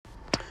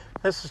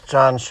This is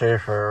John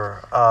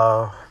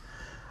Schaefer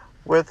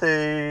with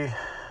a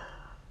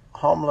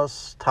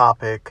homeless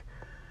topic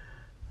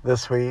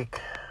this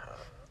week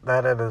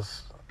that it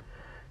has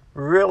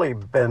really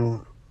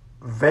been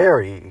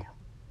very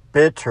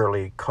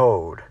bitterly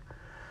cold,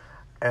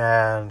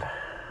 and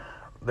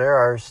there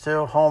are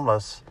still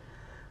homeless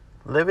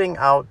living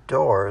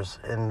outdoors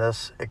in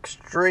this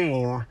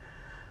extreme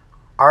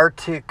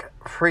Arctic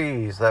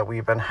freeze that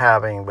we've been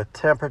having, with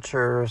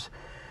temperatures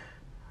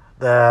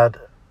that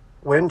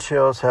wind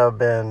chills have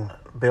been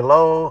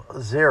below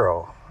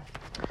zero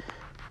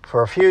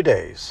for a few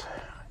days.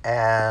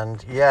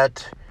 And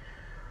yet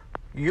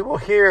you will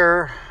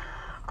hear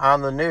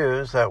on the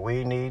news that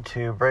we need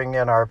to bring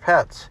in our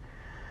pets.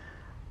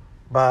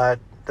 But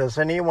does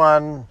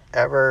anyone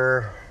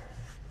ever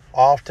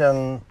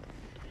often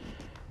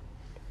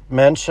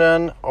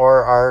mention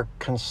or are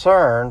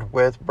concerned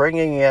with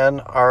bringing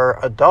in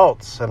our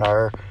adults and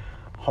our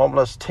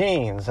homeless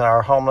teens and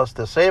our homeless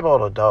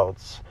disabled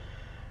adults?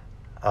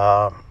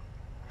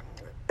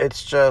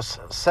 It's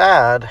just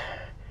sad.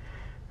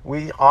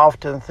 We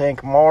often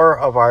think more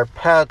of our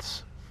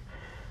pets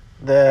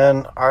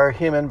than our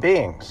human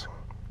beings.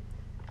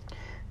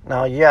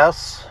 Now,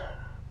 yes,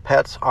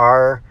 pets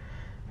are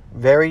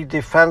very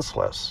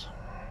defenseless,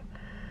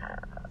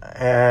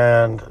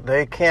 and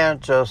they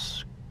can't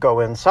just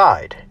go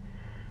inside.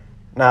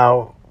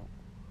 Now,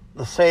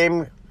 the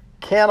same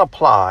can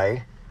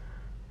apply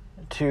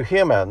to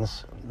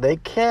humans. They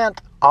can't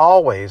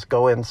always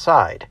go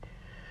inside.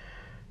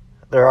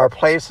 There are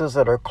places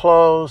that are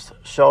closed,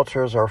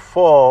 shelters are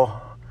full,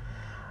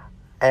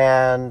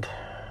 and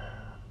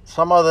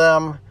some of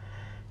them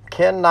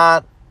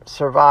cannot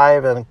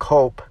survive and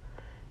cope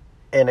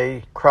in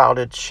a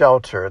crowded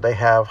shelter. They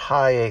have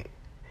high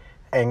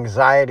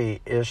anxiety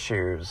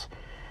issues.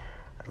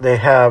 They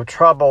have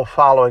trouble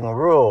following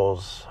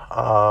rules,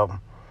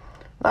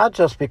 not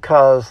just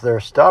because they're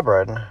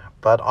stubborn,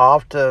 but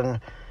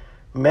often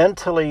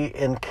mentally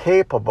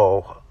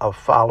incapable of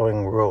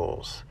following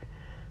rules.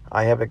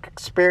 I have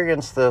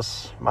experienced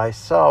this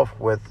myself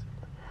with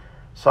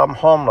some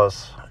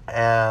homeless,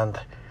 and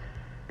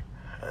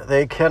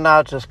they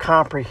cannot just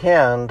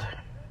comprehend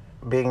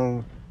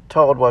being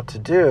told what to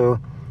do.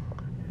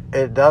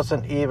 It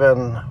doesn't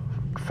even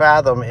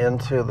fathom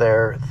into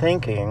their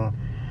thinking.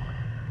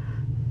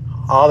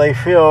 All they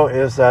feel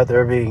is that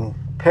they're being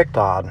picked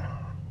on.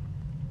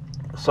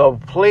 So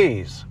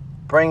please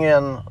bring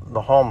in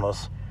the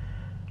homeless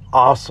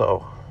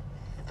also.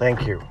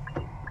 Thank you.